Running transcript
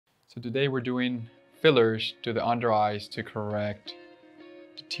So today we're doing fillers to the under eyes to correct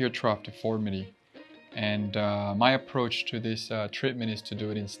the tear trough deformity. And my approach to this treatment is to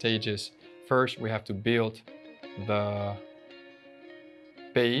do it in stages. First, we have to build the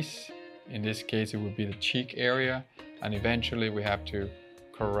base. In this case, it would be the cheek area. And eventually we have to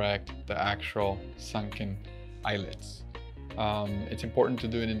correct the actual sunken eyelids. It's important to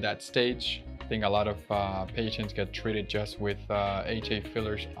do it in that stage. I think a lot of patients get treated just with HA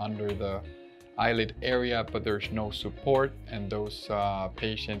fillers under the eyelid area, but there's no support, and those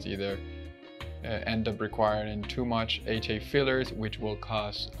patients either end up requiring too much HA fillers, which will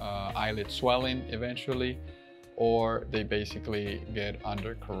cause eyelid swelling eventually, or they basically get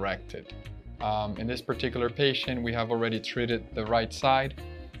undercorrected. In this particular patient, we have already treated the right side,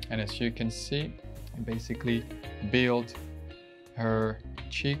 and as you can see, I basically build her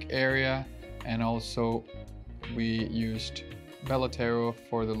cheek area, and also we used Belotero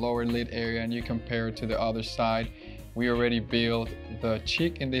for the lower lid area, and you compare it to the other side. We already built the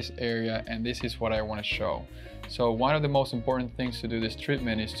cheek in this area, and this is what I want to show. So one of the most important things to do this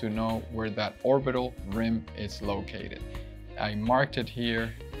treatment is to know where that orbital rim is located. I marked it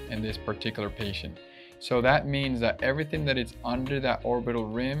here in this particular patient. So that means that everything that is under that orbital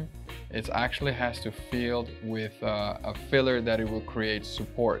rim, it actually has to fill with a filler that it will create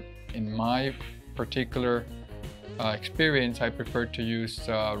support. In my particular experience, I prefer to use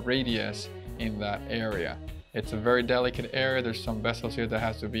Radius in that area. It's a very delicate area. There's some vessels here that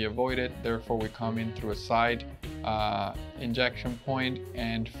has to be avoided. Therefore, we come in through a side injection point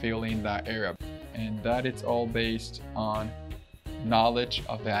and fill in that area. And that is all based on knowledge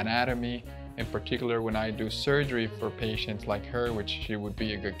of the anatomy. In particular, when I do surgery for patients like her, which she would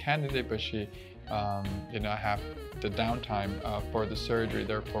be a good candidate, but she did not have the downtime for the surgery.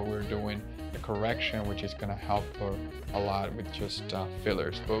 Therefore, we're doing a correction, which is going to help her a lot with just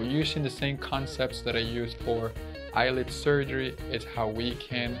fillers. But using the same concepts that I used for eyelid surgery, it's how we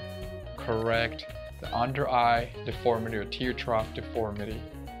can correct the under eye deformity or tear trough deformity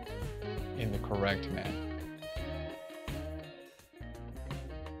in the correct manner.